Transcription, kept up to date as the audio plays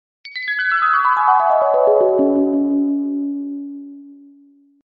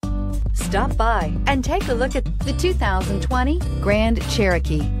Stop by and take a look at the 2020 Grand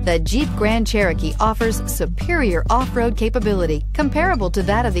Cherokee. The Jeep Grand Cherokee offers superior off-road capability comparable to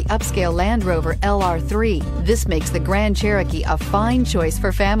that of the upscale Land Rover LR3. This makes the Grand Cherokee a fine choice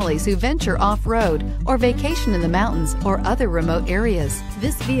for families who venture off-road or vacation in the mountains or other remote areas.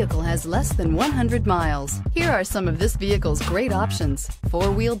 This vehicle has less than 100 miles. Here are some of this vehicle's great options: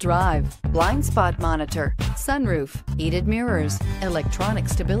 four-wheel drive, blind spot monitor, sunroof, heated mirrors, electronic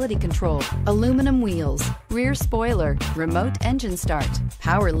stability control, aluminum wheels, rear spoiler, remote engine start,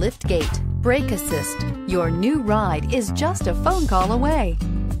 power lift gate, brake assist. Your new ride is just a phone call away.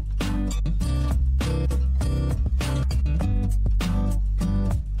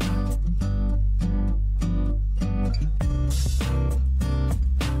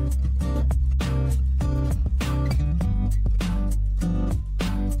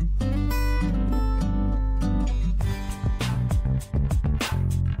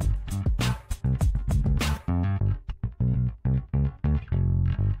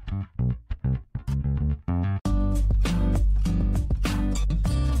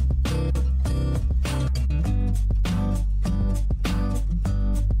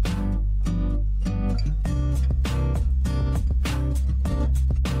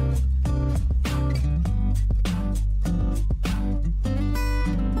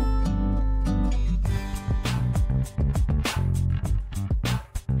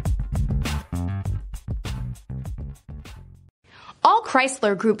 All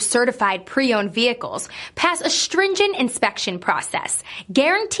Chrysler Group certified pre-owned vehicles pass a stringent inspection process,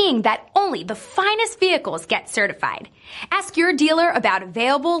 guaranteeing that only the finest vehicles get certified. Ask your dealer about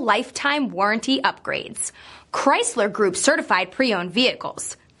available lifetime warranty upgrades. Chrysler Group certified pre-owned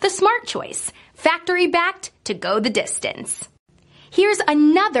vehicles. The smart choice. Factory backed to go the distance. Here's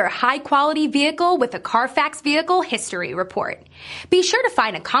another high-quality vehicle with a Carfax Vehicle History Report. Be sure to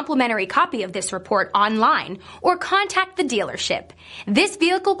find a complimentary copy of this report online or contact the dealership. This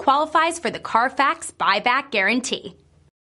vehicle qualifies for the Carfax Buyback Guarantee.